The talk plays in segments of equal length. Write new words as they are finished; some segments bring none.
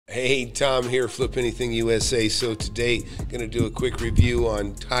Hey, Tom here, FlipAnything USA. So today, going to do a quick review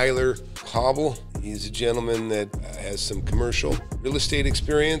on Tyler Cauble. He's a gentleman that has some commercial real estate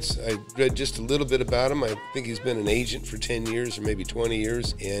experience. I read just a little bit about him. I think he's been an agent for 10 years or maybe 20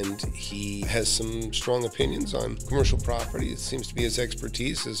 years, and he has some strong opinions on commercial property. It seems to be his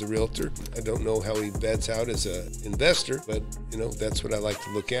expertise as a realtor. I don't know how he vets out as an investor, but that's what I like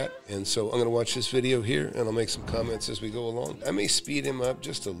to look at. And so I'm going to watch this video here, and I'll make some comments as we go along. I may speed him up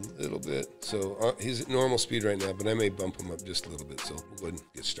just a little bit. So he's at normal speed right now, but I may bump him up just a little bit. So we'll go ahead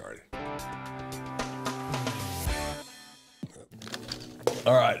and get started.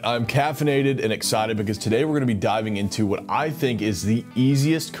 All right, I'm caffeinated and excited because today we're going to be diving into what I think is the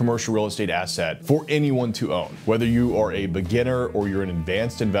easiest commercial real estate asset for anyone to own. Whether you are a beginner or you're an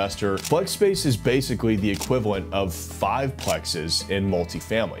advanced investor, flex space is basically the equivalent of 5 plexes in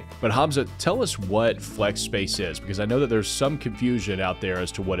multifamily. But Hamza, tell us what flex space is, because I know that there's some confusion out there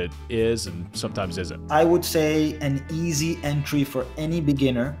as to what it is and sometimes isn't. I would say an easy entry for any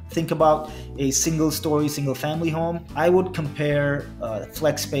beginner. Think about a single-story, single-family home. I would compare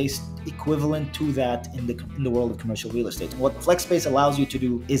flex space equivalent to that in the world of commercial real estate. What flex space allows you to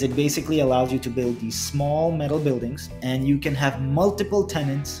do is it basically allows you to build these small metal buildings, and you can have multiple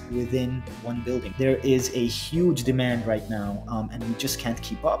tenants within one building. There is a huge demand right now, and we just can't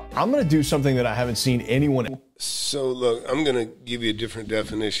keep up. I'm going to do something that I haven't seen anyone. So look, I'm going to give you a different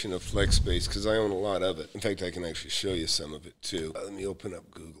definition of flex space because I own a lot of it. In fact, I can actually show you some of it too. Let me open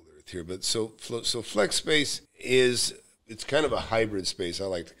up Google Earth here. But so flex space is, it's kind of a hybrid space, I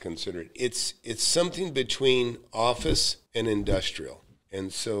like to consider it. It's something between office and industrial.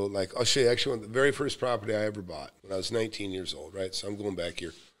 And so, like, I'll show you actually the very first property I ever bought when I was 19 years old, right? So I'm going back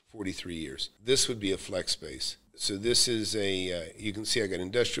here 43 years. This would be a flex space. So this is you can see I got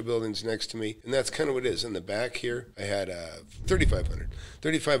industrial buildings next to me, and that's kind of what it is. In the back here, I had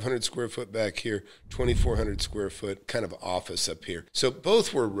 3,500 square foot back here, 2,400 square foot kind of office up here. So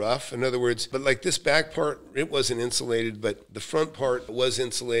both were rough, in other words, but like this back part, it wasn't insulated, but the front part was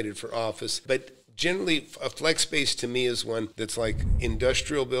insulated for office. But generally, a flex space to me is one that's like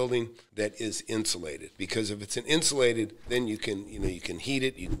industrial building that is insulated. Because if it's an insulated, then you can heat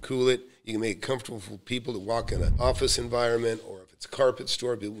it, you can cool it, you can make it comfortable for people to walk in an office environment, or if it's a carpet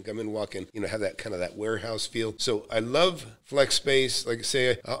store, people can come in and walk in, have that kind of that warehouse feel. So I love flex space. Like I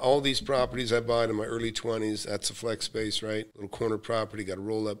say, all these properties I bought in my early 20s, that's a flex space, right? Little corner property, got a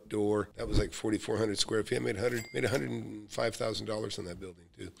roll-up door. That was like 4,400 square feet. I made $105,000 on that building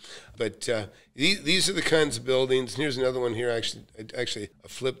too. But these are the kinds of buildings. And here's another one here. I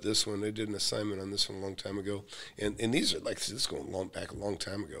flipped this one. I did an assignment on this one a long time ago. And these are like, this is going back a long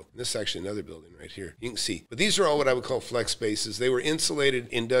time ago. And this is actually another building right here. You can see. But these are all what I would call flex spaces. They were insulated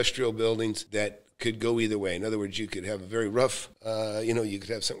industrial buildings that could go either way. In other words, you could have a very rough, you could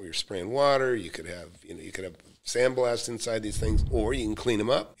have something where you're spraying water. You could have sandblast inside these things, or you can clean them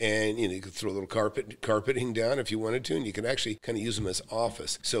up and you could throw a little carpeting down if you wanted to, and you can actually kind of use them as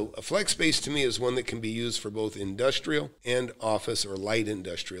office. So a flex space to me is one that can be used for both industrial and office, or light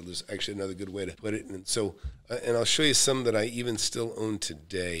industrial is actually another good way to put it. And so and I'll show you some that I even still own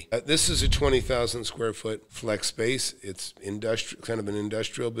today. This is a 20,000 square foot flex space. It's industrial, kind of an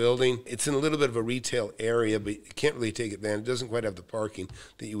industrial building. It's in a little bit of a retail area, but you can't really take advantage. It doesn't quite have the parking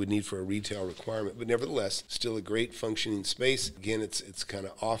that you would need for a retail requirement, but nevertheless, still a great functioning space. Again, it's kind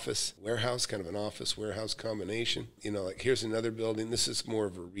of office warehouse, kind of an office warehouse combination. Like here's another building. This is more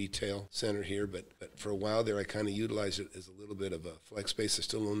of a retail center here, but for a while there, I kind of utilized it as a little bit of a flex space. I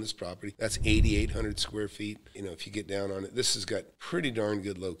still own this property. That's 8,800 square feet. If you get down on it, this has got pretty darn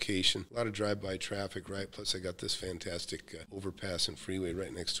good location. A lot of drive-by traffic, right? Plus I got this fantastic overpass and freeway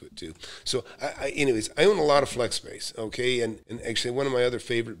right next to it too. So anyways, I own a lot of flex space, okay? And actually one of my other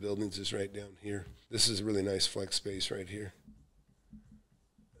favorite buildings is right down here. This is a really nice flex space right here.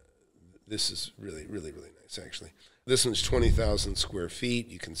 This is really, really, really nice actually. This one's 20,000 square feet.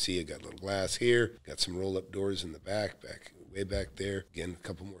 You can see I got a little glass here. Got some roll-up doors in the way back there. Again, a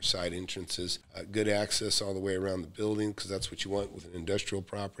couple more side entrances. Good access all the way around the building, because that's what you want with an industrial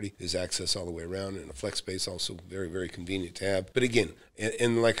property, is access all the way around. And a flex space also very, very convenient to have. But again,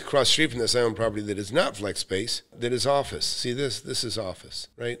 and like across the street from this, I own property that is not flex space, that is office. See this? This is office,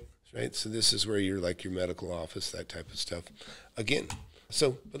 right? So this is where you're like your medical office, that type of stuff. Again,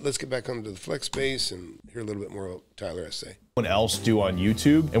 but let's get back onto the flex space and hear a little bit more about Tyler SA. Else do on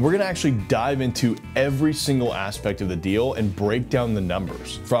YouTube, and we're gonna actually dive into every single aspect of the deal and break down the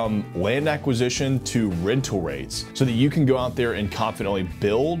numbers, from land acquisition to rental rates, so that you can go out there and confidently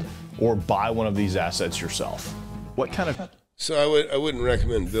build or buy one of these assets yourself. What kind of So I wouldn't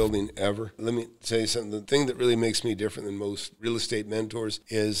recommend building ever. Let me tell you something. The thing that really makes me different than most real estate mentors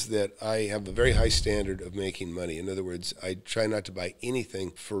is that I have a very high standard of making money. In other words, I try not to buy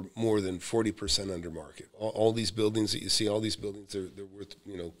anything for more than 40% under market. All these buildings that you see, all these buildings, they're worth,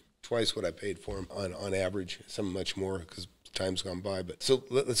 twice what I paid for them on average, some much more because time's gone by. But so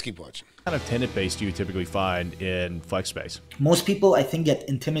let's keep watching. What kind of tenant base do you typically find in flex space? Most people, I think, get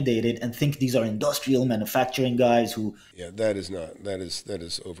intimidated and think these are industrial manufacturing guys who... Yeah, that is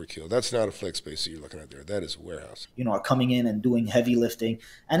overkill. That's not a flex space that you're looking at there. That is a warehouse. Are coming in and doing heavy lifting,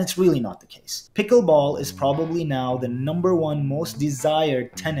 and it's really not the case. Pickleball is probably now the #1 most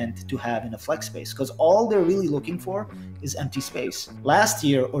desired tenant to have in a flex space because all they're really looking for is empty space. Last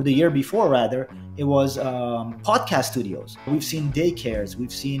year, or the year before rather, it was podcast studios. We've seen daycares,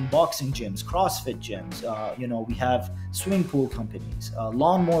 we've seen boxing gyms, CrossFit gyms, we have swimming pool companies,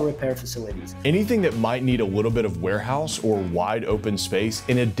 lawnmower repair facilities. Anything that might need a little bit of warehouse or wide open space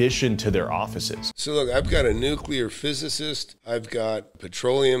in addition to their offices. So look, I've got a nuclear physicist, I've got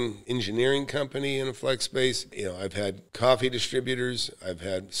petroleum engineering company in a flex space. I've had coffee distributors, I've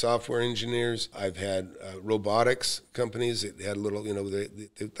had software engineers, I've had robotics companies that had a little, they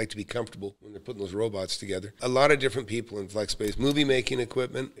like to be comfortable when they're putting those robots together. A lot of different people in flex space, movie making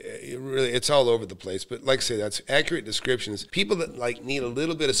equipment. It's all over the place. But like I say, that's accurate descriptions. People that need a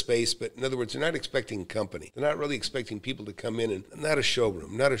little bit of space, but in other words, they're not expecting company. They're not really expecting people to come in, and not a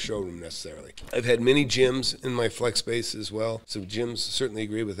showroom necessarily. I've had many gyms in my flex space as well. So gyms certainly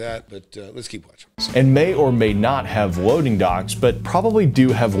agree with that, but let's keep watching. And may or may not have loading docks, but probably do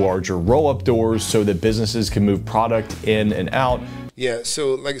have larger roll-up doors so that businesses can move product in and out. Yeah,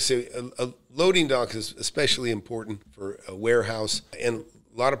 so like I say, a loading dock is especially important for a warehouse, and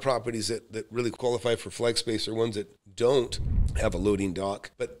a lot of properties that really qualify for flex space are ones that don't have a loading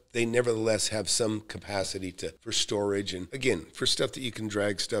dock, but they nevertheless have some capacity for storage and, again, for stuff that you can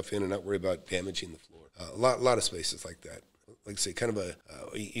drag stuff in and not worry about damaging the floor. A lot of spaces like that. Like I say, kind of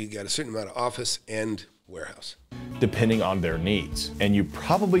you got a certain amount of office and warehouse. Depending on their needs. And you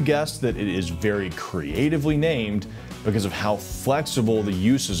probably guessed that it is very creatively named because of how flexible the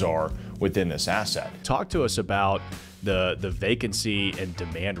uses are within this asset. Talk to us about the vacancy and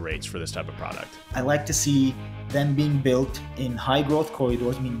demand rates for this type of product. I like to see them being built in high growth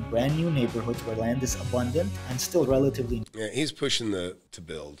corridors, meaning brand new neighborhoods where land is abundant and still relatively... Yeah, he's pushing to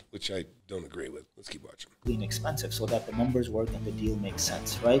build, which I don't agree with. Let's keep watching. ...inexpensive so that the numbers work and the deal makes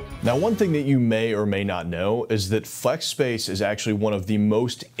sense, right? Now, one thing that you may or may not know is that flex space is actually one of the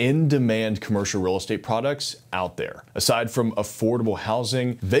most in-demand commercial real estate products out there. Aside from affordable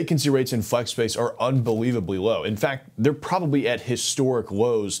housing, vacancy rates in flex space are unbelievably low. In fact, they're probably at historic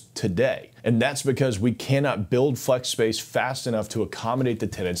lows today. And that's because we cannot build flex space fast enough to accommodate the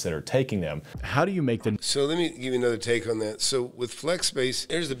tenants that are taking them. How do you make them? So let me give you another take on that. So with flex space,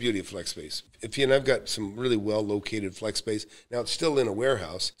 here's the beauty of flex space. And I've got some really well located flex space. Now it's still in a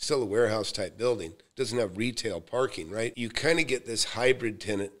warehouse, still a warehouse type building. It doesn't have retail parking, right? You kind of get this hybrid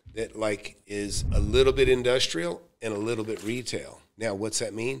tenant that is a little bit industrial and a little bit retail. Now, what's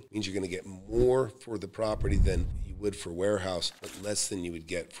that mean? It means you're going to get more for the property than you would for warehouse, but less than you would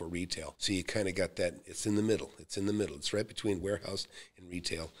get for retail. So you kind of got that. It's in the middle. It's right between warehouse and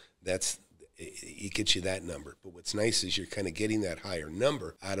retail. It gets you that number. But what's nice is you're kind of getting that higher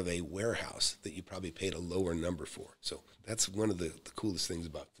number out of a warehouse that you probably paid a lower number for. So that's one of the coolest things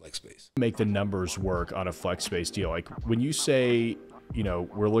about flex space. Make the numbers work on a flex space deal. Like when you say,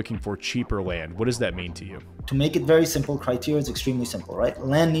 we're looking for cheaper land, what does that mean to you? To make it very simple, criteria is extremely simple, right?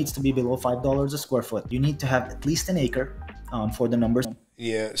 Land needs to be below $5 a square foot. You need to have at least an acre for the numbers.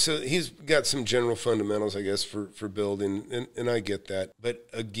 Yeah, so he's got some general fundamentals, I guess, for building, and I get that. But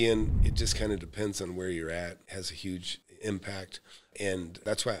again, it just kind of depends on where you're at. It has a huge impact, and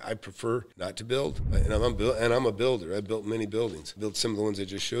that's why I prefer not to build. And I'm a builder. I built many buildings. I built some of the ones I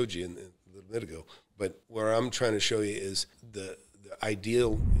just showed you a little bit ago. But where I'm trying to show you is the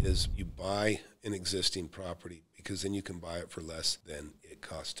ideal is you buy an existing property because then you can buy it for less than it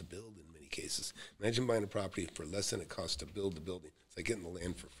costs to build in many cases. Imagine buying a property for less than it costs to build the building. It's like getting the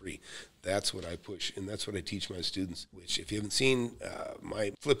land for free. That's what I push, and that's what I teach my students, which if you haven't seen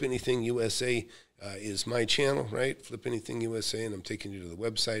my FlipAnything USA is my channel, right? FlipAnything USA, and I'm taking you to the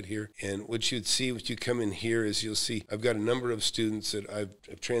website here. And what you'd see, what you come in here is you'll see I've got a number of students that I've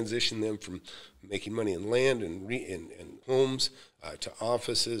transitioned them from making money in land and homes to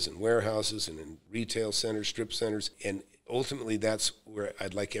offices and warehouses and in retail centers, strip centers, and ultimately that's where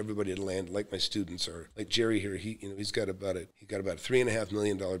I'd like everybody to land, like my students are. Like Jerry here, he's got about a $3.5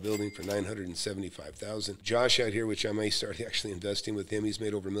 million building for $975,000. Josh out here, which I may start actually investing with him, he's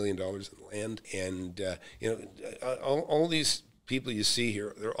made over $1 million in land, and And, all these people you see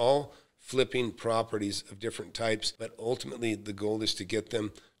here, they're all flipping properties of different types, but ultimately the goal is to get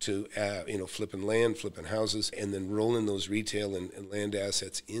them to, flipping land, flipping houses, and then rolling those retail and land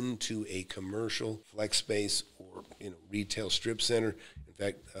assets into a commercial flex space or, retail strip center. In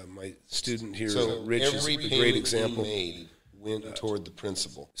fact, my student here, Rich, is a great example. Went toward the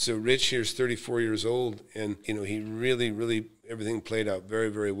principal. So Rich here's 34 years old, and he really everything played out very,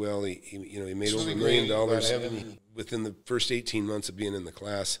 very well. He made over $1 million within the first 18 months of being in the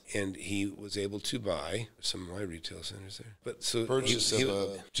class, and he was able to buy some of my retail centers there. But so purchase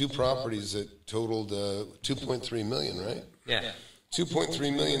of two properties that totaled $2.3 million, right? Yeah. 2.3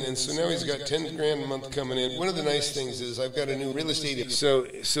 million, and so now he's got 10 grand a month coming in. One of the nice things is I've got a new real estate.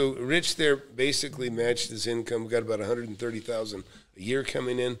 So Rich there basically matched his income. Got about 130,000 a year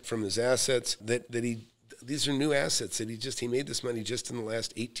coming in from his assets. These are new assets that he made this money just in the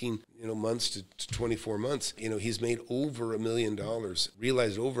last 18 months to 24 months. He's made over $1 million,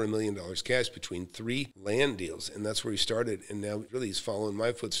 realized over $1 million cash between 3 land deals, and that's where he started. And now really he's following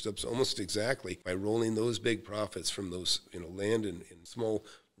my footsteps almost exactly by rolling those big profits from those land and small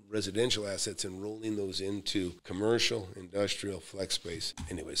residential assets and rolling those into commercial, industrial, flex space.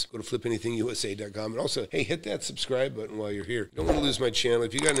 Anyways, go to FlipAnythingUSA.com. And also, hey, hit that subscribe button while you're here. You don't want to lose my channel.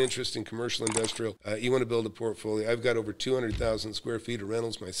 If you got an interest in commercial, industrial, you want to build a portfolio, I've got over 200,000 square feet of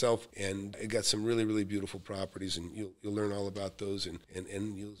rentals myself, and I got some really, really beautiful properties, and you'll learn all about those, and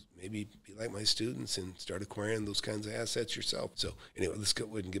you'll maybe be like my students and start acquiring those kinds of assets yourself. So anyway, let's go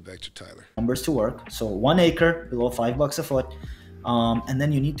ahead and get back to Tyler. Numbers to work. So 1 acre, below $5 a foot. And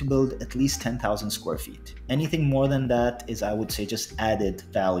then you need to build at least 10,000 square feet. Anything more than that is, I would say, just added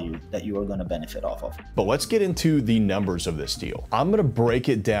value that you are going to benefit off of. But let's get into the numbers of this deal. I'm going to break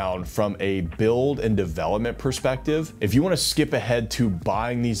it down from a build and development perspective. If you want to skip ahead to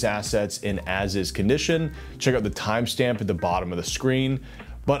buying these assets in as-is condition, check out the timestamp at the bottom of the screen.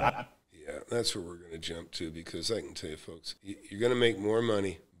 But that's where we're going to jump to, because I can tell you, folks, you're going to make more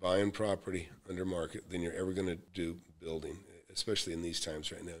money buying property under market than you're ever going to do building, especially in these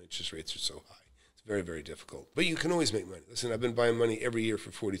times right now. Interest rates are so high. It's very, very difficult. But you can always make money. Listen, I've been buying money every year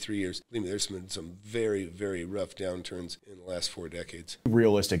for 43 years. Believe me, there's been some very, very rough downturns in the last 4 decades.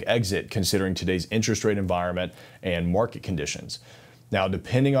 Realistic exit considering today's interest rate environment and market conditions. Now,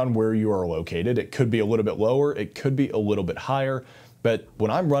 depending on where you are located, it could be a little bit lower, it could be a little bit higher. But when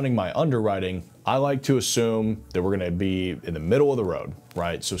I'm running my underwriting, I like to assume that we're going to be in the middle of the road,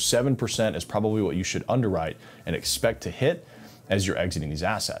 right? So 7% is probably what you should underwrite and expect to hit as you're exiting these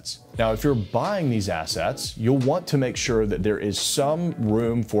assets. Now, if you're buying these assets, you'll want to make sure that there is some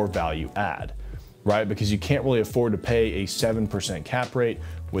room for value add, right? Because you can't really afford to pay a 7% cap rate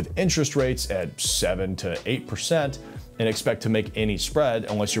with interest rates at 7 to 8% and expect to make any spread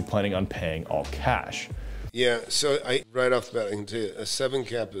unless you're planning on paying all cash. Yeah, so right off the bat, I can tell you, a 7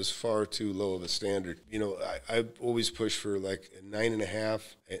 cap is far too low of a standard. I always push for like a 9.5,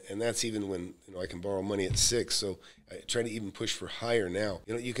 and that's even when, I can borrow money at 6. So I try to even push for higher now.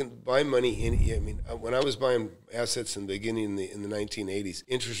 You can buy money when I was buying assets in the beginning in the 1980s,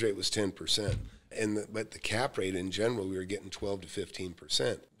 interest rate was 10%. But the cap rate in general, we were getting 12 to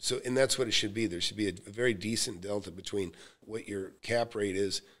 15%. So, and that's what it should be. There should be a very decent delta between what your cap rate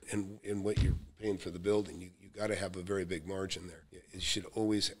is and what you're paying for the building. You got to have a very big margin there. You should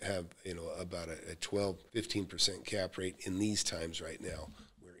always have, about a 12, 15% cap rate in these times right now,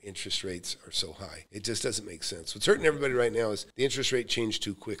 where interest rates are so high. It just doesn't make sense. What's hurting everybody right now is the interest rate changed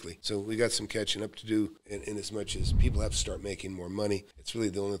too quickly. So we got some catching up to do, in as much as people have to start making more money. It's really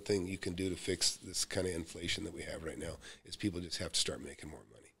the only thing you can do to fix this kind of inflation that we have right now, is people just have to start making more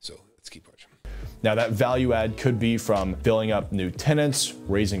money. So let's keep watching. Now, that value add could be from filling up new tenants,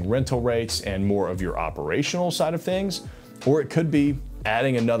 raising rental rates, and more of your operational side of things, or it could be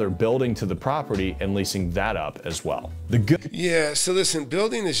adding another building to the property and leasing that up as well. Yeah, so listen,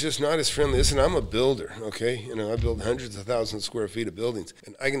 building is just not as friendly. Listen, I'm a builder, okay? I build hundreds of thousands of square feet of buildings,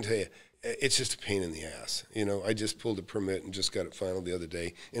 and I can tell you, it's just a pain in the ass. I just pulled a permit and just got it final the other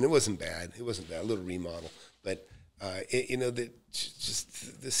day, and it wasn't bad. It wasn't bad, a little remodel, but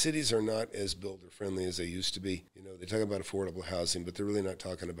the cities are not as builder friendly as they used to be. They talk about affordable housing, but they're really not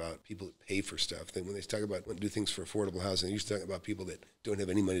talking about people that pay for stuff. When they talk about do things for affordable housing, they used to talk about people that don't have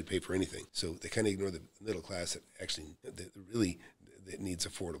any money to pay for anything. So they kind of ignore the middle class that actually that needs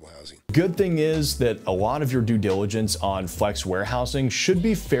affordable housing. Good thing is that a lot of your due diligence on flex warehousing should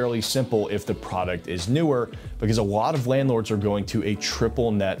be fairly simple if the product is newer, because a lot of landlords are going to a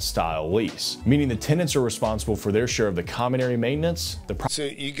triple net style lease, meaning the tenants are responsible for their share of the common area maintenance. So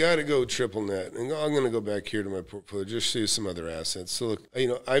you got to go triple net. And I'm going to go back here to my portfolio, just show you some other assets. So look,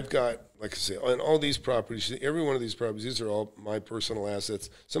 I've got like I say, on all these properties, every one of these properties, these are all my personal assets.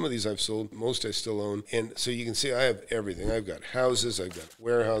 Some of these I've sold, most I still own. And so you can see I have everything. I've got houses, I've got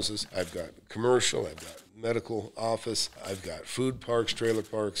warehouses, I've got commercial, I've got medical office, I've got food parks, trailer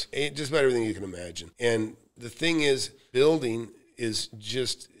parks, just about everything you can imagine. And the thing is, building is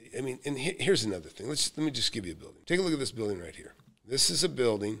just, I mean, and here's another thing. Let me just give you a building. Take a look at this building right here. This is a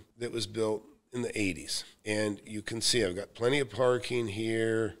building that was built in the 80s. And you can see I've got plenty of parking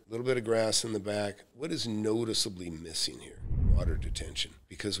here, a little bit of grass in the back. What is noticeably missing here? Water detention.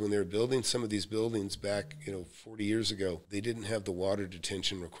 Because when they were building some of these buildings back, 40 years ago, they didn't have the water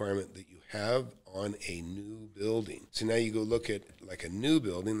detention requirement that you have on a new building. So now you go look at like a new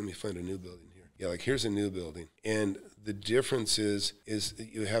building. Let me find a new building here. Yeah, like here's a new building. And the difference is that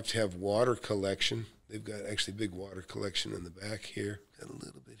you have to have water collection. They've got actually big water collection in the back here. Got a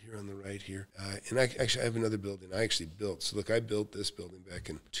little bit here on the right here. And I have another building I actually built. So look, I built this building back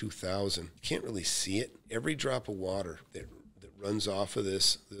in 2000. You can't really see it. Every drop of water that runs off of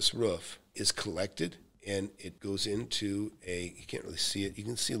this roof is collected, and it goes into you can't really see it. You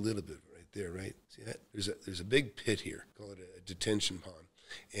can see a little bit right there, right? See that? There's a big pit here. Call it a detention pond.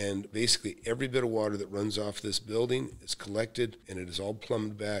 And basically every bit of water that runs off this building is collected, and it is all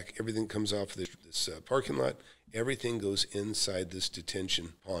plumbed back. Everything comes off this parking lot. Everything goes inside this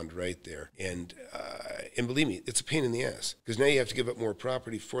detention pond right there. And believe me, it's a pain in the ass, because now you have to give up more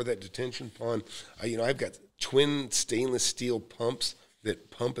property for that detention pond. I've got twin stainless steel pumps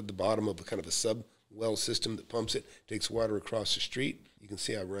that pump at the bottom of a kind of a sub-well system that pumps it, takes water across the street. You can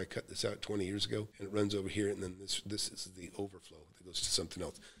see where I cut this out 20 years ago, and it runs over here, and then this is the overflow that goes to something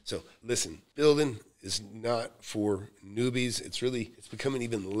else. So listen, building is not for newbies. It's becoming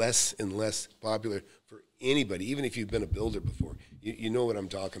even less and less popular for anybody, even if you've been a builder before. You know what I'm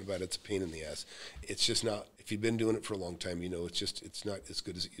talking about. It's a pain in the ass. It's just not. If you've been doing it for a long time, it's not as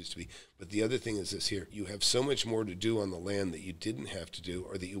good as it used to be. But the other thing is this here. You have so much more to do on the land that you didn't have to do,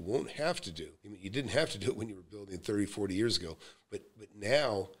 or that you won't have to do. I mean, you didn't have to do it when you were building 30, 40 years ago. But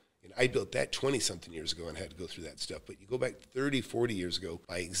now, and I built that 20-something years ago and had to go through that stuff. But you go back 30, 40 years ago,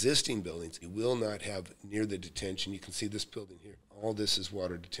 by existing buildings, you will not have near the detention. You can see this building here. All this is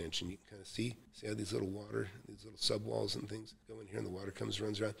water detention. You can kind of see how these little subwalls and things go in here, and the water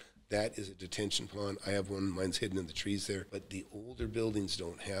runs around. That is a detention pond. I have one. Mine's hidden in the trees there. But the older buildings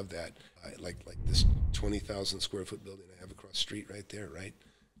don't have that. Like this 20,000 square foot building I have across the street right there, right?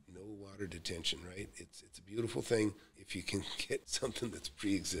 No water detention, right? It's a beautiful thing if you can get something that's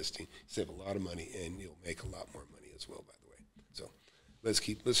pre-existing. You save a lot of money, and you'll make a lot more money as well, by the way. So let's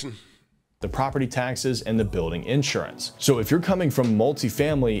keep listening. The property taxes and the building insurance. So if you're coming from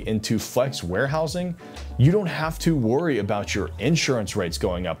multifamily into flex warehousing, you don't have to worry about your insurance rates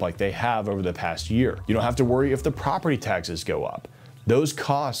going up like they have over the past year. You don't have to worry if the property taxes go up. Those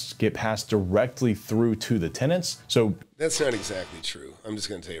costs get passed directly through to the tenants. So that's not exactly true. I'm just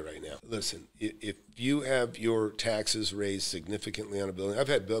going to tell you right now. Listen, if you have your taxes raised significantly on a building, I've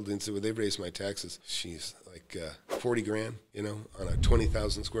had buildings where they've raised my taxes, like 40 grand, on a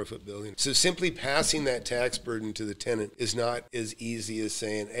 20,000 square foot building. So simply passing that tax burden to the tenant is not as easy as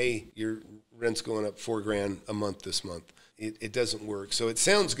saying, hey, your rent's going up 4 grand a month this month. It doesn't work. So it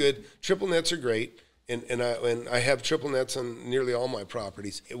sounds good. Triple nets are great. And I have triple nets on nearly all my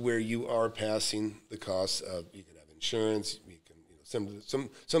properties, where you are passing the costs of, you can have insurance, you can,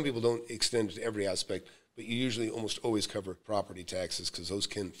 some people don't extend it to every aspect, but you usually almost always cover property taxes, because those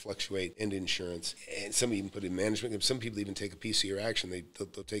can fluctuate, and insurance. And some even put in management. Some people even take a piece of your action. They'll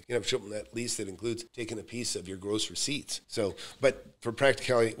take, a triple net lease that includes taking a piece of your gross receipts. So, but for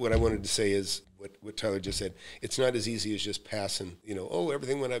practicality, what I wanted to say is, what Tyler just said, it's not as easy as just passing,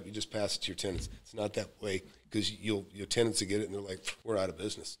 everything went up, you just pass it to your tenants. It's not that way, because your tenants will get it and they're like, we're out of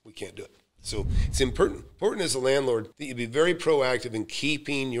business. We can't do it. So it's important as a landlord that you be very proactive in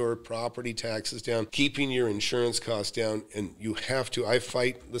keeping your property taxes down, keeping your insurance costs down. And you have to, I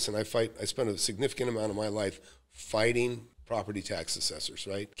spent a significant amount of my life fighting property tax assessors,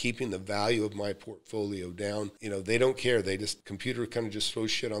 right? Keeping the value of my portfolio down. They don't care. They computer kind of just throws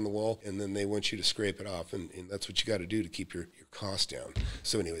shit on the wall, and then they want you to scrape it off. And that's what you got to do to keep your costs down.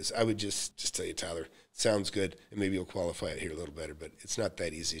 So anyways, I would just tell you, Tyler, sounds good, and maybe you'll qualify it here a little better, but it's not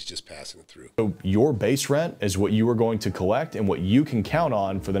that easy. It's just passing it through. So your base rent is what you are going to collect and what you can count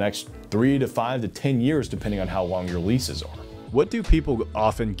on for the next 3 to 5 to 10 years, depending on how long your leases are. What do people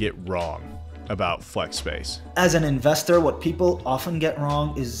often get wrong about flex space? As an investor, what people often get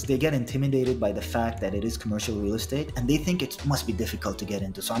wrong is they get intimidated by the fact that it is commercial real estate, and they think it must be difficult to get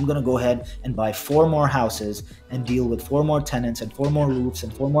into. So I'm going to go ahead and buy 4 more houses and deal with 4 more tenants and 4 more roofs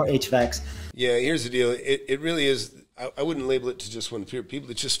and 4 more HVACs. Yeah, here's the deal. It really is I wouldn't label it to just one fear. People,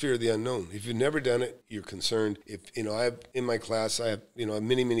 it's just fear of the unknown. If you've never done it, you're concerned. If, I have in my class, I have,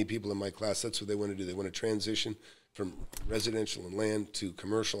 many people in my class, that's what they want to do. They want to transition from residential and land to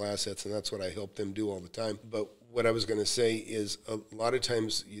commercial assets, and that's what I help them do all the time. But what I was going to say is a lot of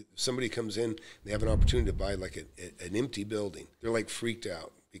times somebody comes in, they have an opportunity to buy like an empty building. They're like freaked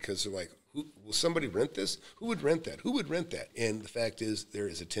out because they're like, will somebody rent this? Who would rent that? Who would rent that? And the fact is, there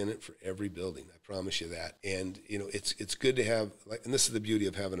is a tenant for every building. I promise you that. And it's good to have, and this is the beauty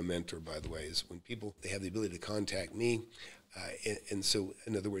of having a mentor, by the way, is when people, they have the ability to contact me. And so,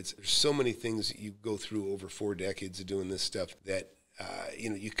 in other words, there's so many things that you go through over 4 decades of doing this stuff that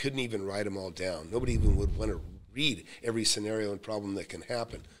you couldn't even write them all down. Nobody even would want to read every scenario and problem that can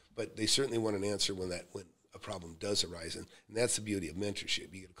happen. But they certainly want an answer when a problem does arise, and that's the beauty of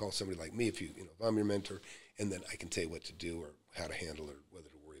mentorship. You get to call somebody like me if if I'm your mentor, and then I can tell you what to do or how to handle it, or whether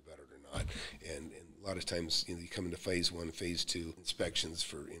to worry about it or not. And a lot of times, you come into phase 1, phase 2 inspections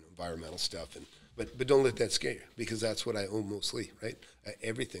for environmental stuff, but don't let that scare you, because that's what I own mostly, right?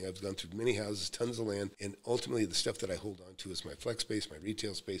 Everything. I've gone through many houses, tons of land, and ultimately the stuff that I hold on to is my flex space, my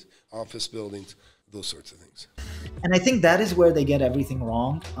retail space, office buildings, those sorts of things. And I think that is where they get everything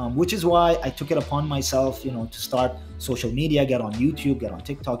wrong, which is why I took it upon myself, to start social media, get on YouTube, get on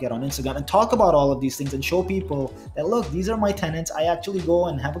TikTok, get on Instagram, and talk about all of these things and show people that, look, these are my tenants. I actually go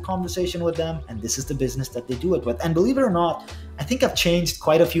and have a conversation with them, and this is the business that they do it with. And believe it or not, I think I've changed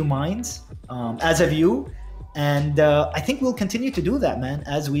quite a few minds, as have you. And I think we'll continue to do that, man,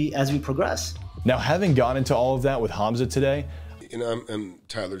 as we progress. Now, having gone into all of that with Hamza today,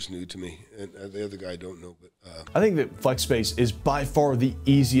 Tyler's new to me, and the other guy I don't know, but I think that flex space is by far the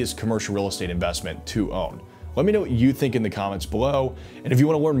easiest commercial real estate investment to own. Let me know what you think in the comments below, and if you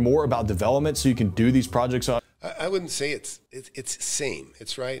want to learn more about development so you can do these projects on. I wouldn't say it's same.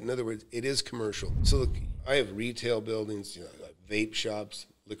 It's right. In other words, it is commercial. So look, I have retail buildings, like vape shops,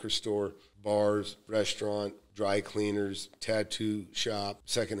 liquor store, bars, restaurant, dry cleaners, tattoo shop,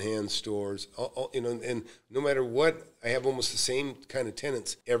 secondhand stores, and no matter what, I have almost the same kind of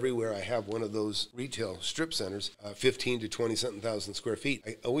tenants everywhere. I have one of those retail strip centers, 15 to 20 something thousand square feet.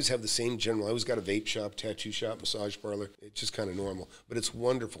 I always have the same general. I always got a vape shop, tattoo shop, massage parlor. It's just kind of normal, but it's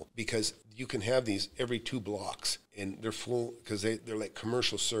wonderful because you can have these every 2 blocks, and they're full because they're like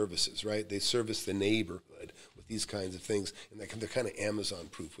commercial services, right? They service the neighborhood with these kinds of things, and they're kind of Amazon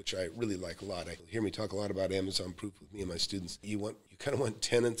proof, which I really like a lot. I hear me talk a lot about Amazon proof with me and my students. You kind of want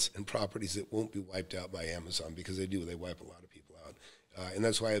tenants and properties that won't be wiped out by Amazon, because they do. They wipe a lot of people out. And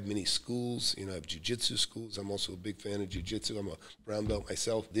that's why I have many schools. I have jiu-jitsu schools. I'm also a big fan of jiu-jitsu. I'm a brown belt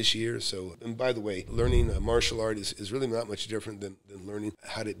myself this year. So, and by the way, learning a martial art is really not much different than learning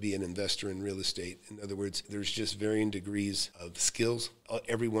how to be an investor in real estate. In other words, there's just varying degrees of skills.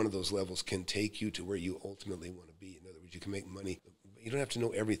 Every one of those levels can take you to where you ultimately want to be. In other words, you can make money. You don't have to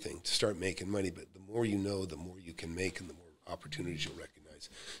know everything to start making money, but the more you know, the more you can make and the more opportunities you'll recognize.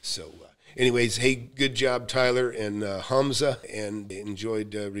 So anyways, hey, good job, Tyler and Hamza, and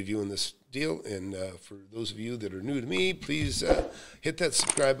enjoyed reviewing this deal. And for those of you that are new to me, please hit that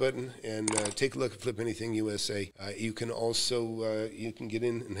subscribe button and take a look at FlipAnything USA. You can also you can get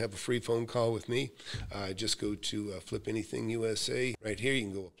in and have a free phone call with me. Just go to FlipAnything USA. Right here, you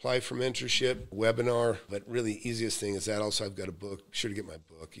can go apply for mentorship, webinar. But really, easiest thing is that also I've got a book. Be sure to get my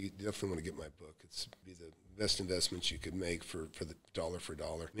book. You definitely want to get my book. It's be the best investments you could make for the dollar for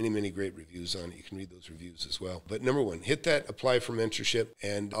dollar. Many great reviews on it. You can read those reviews as well. But number one, hit that apply for mentorship,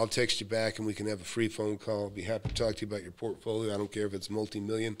 and I'll text you back and we can have a free phone call. I'll be happy to talk to you about your portfolio. I don't care if it's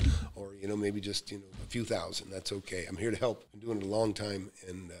multi-million or maybe just a few thousand. That's okay. I'm here to help. I've been doing it a long time,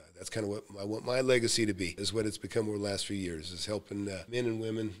 and that's kind of what I want my legacy to be, is what it's become over the last few years, is helping men and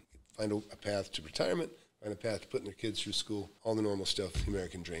women find a path to retirement, find a path to putting their kids through school, all the normal stuff, the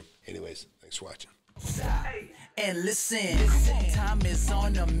American dream. Anyways, thanks for watching. And listen, time is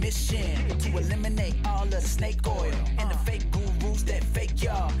on a mission to eliminate all of the snake oil and the fake gurus that fake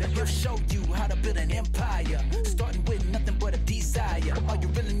y'all. He'll show you how to build an empire, starting with nothing but a desire. All you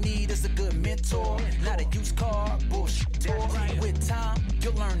really need is a good mentor, not a used car bullshit. With time,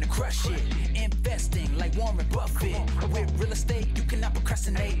 you'll learn to crush it, investing like Warren Buffett. With real estate, you cannot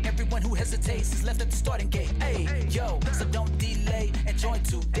procrastinate. Everyone who hesitates is left at the starting gate. Hey, yo, so don't delay and join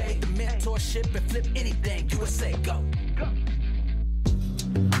today. The mentorship and flip anything. USA, go.